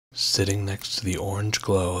Sitting next to the orange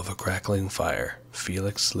glow of a crackling fire,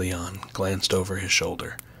 Felix Leon glanced over his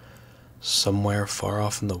shoulder. Somewhere far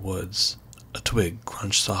off in the woods, a twig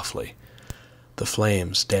crunched softly. The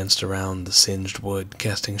flames danced around the singed wood,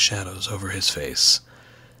 casting shadows over his face.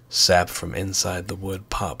 Sap from inside the wood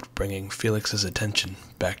popped, bringing Felix's attention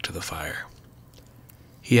back to the fire.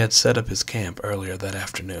 He had set up his camp earlier that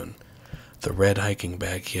afternoon. The red hiking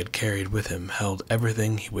bag he had carried with him held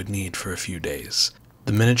everything he would need for a few days.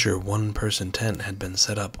 The miniature one-person tent had been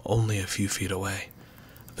set up only a few feet away.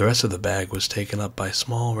 The rest of the bag was taken up by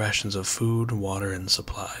small rations of food, water, and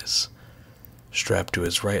supplies. Strapped to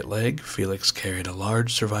his right leg, Felix carried a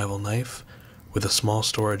large survival knife with a small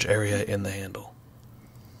storage area in the handle.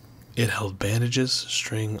 It held bandages,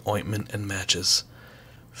 string, ointment, and matches.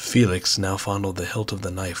 Felix now fondled the hilt of the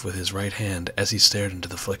knife with his right hand as he stared into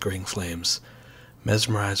the flickering flames.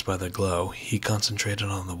 Mesmerized by the glow, he concentrated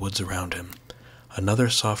on the woods around him. Another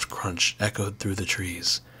soft crunch echoed through the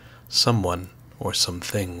trees. Someone, or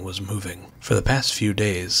something, was moving. For the past few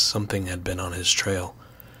days, something had been on his trail.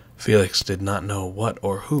 Felix did not know what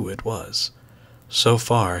or who it was. So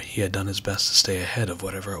far, he had done his best to stay ahead of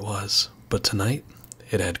whatever it was. But tonight,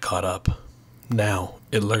 it had caught up. Now,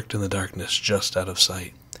 it lurked in the darkness just out of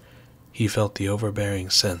sight. He felt the overbearing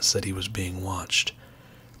sense that he was being watched.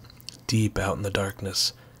 Deep out in the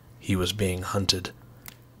darkness, he was being hunted.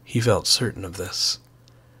 He felt certain of this.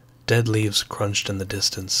 Dead leaves crunched in the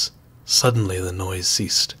distance. Suddenly the noise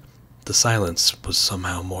ceased. The silence was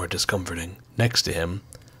somehow more discomforting. Next to him,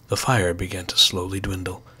 the fire began to slowly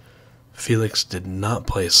dwindle. Felix did not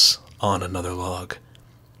place on another log.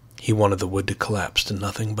 He wanted the wood to collapse to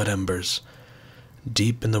nothing but embers.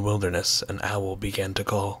 Deep in the wilderness, an owl began to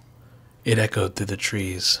call. It echoed through the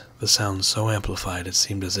trees, the sound so amplified it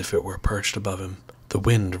seemed as if it were perched above him. The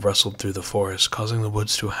wind rustled through the forest, causing the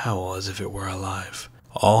woods to howl as if it were alive.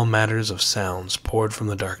 All matters of sounds poured from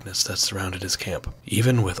the darkness that surrounded his camp.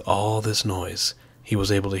 Even with all this noise, he was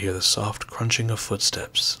able to hear the soft crunching of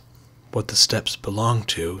footsteps. What the steps belonged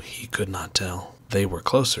to, he could not tell. They were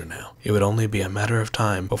closer now. It would only be a matter of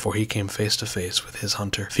time before he came face to face with his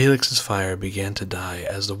hunter. Felix's fire began to die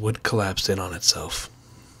as the wood collapsed in on itself.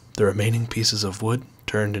 The remaining pieces of wood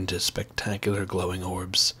turned into spectacular glowing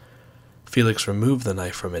orbs. Felix removed the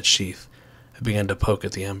knife from its sheath and began to poke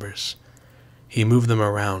at the embers. He moved them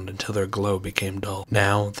around until their glow became dull.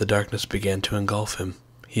 Now the darkness began to engulf him.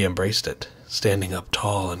 He embraced it, standing up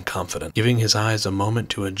tall and confident. Giving his eyes a moment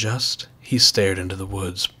to adjust, he stared into the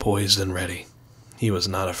woods, poised and ready. He was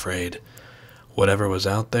not afraid. Whatever was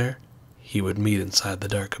out there, he would meet inside the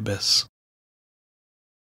dark abyss.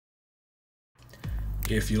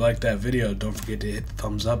 If you liked that video, don't forget to hit the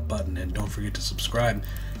thumbs up button and don't forget to subscribe.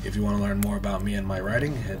 If you want to learn more about me and my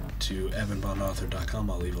writing, head to evanbondauthor.com.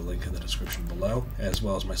 I'll leave a link in the description below, as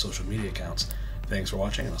well as my social media accounts. Thanks for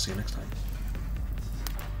watching, and I'll see you next time.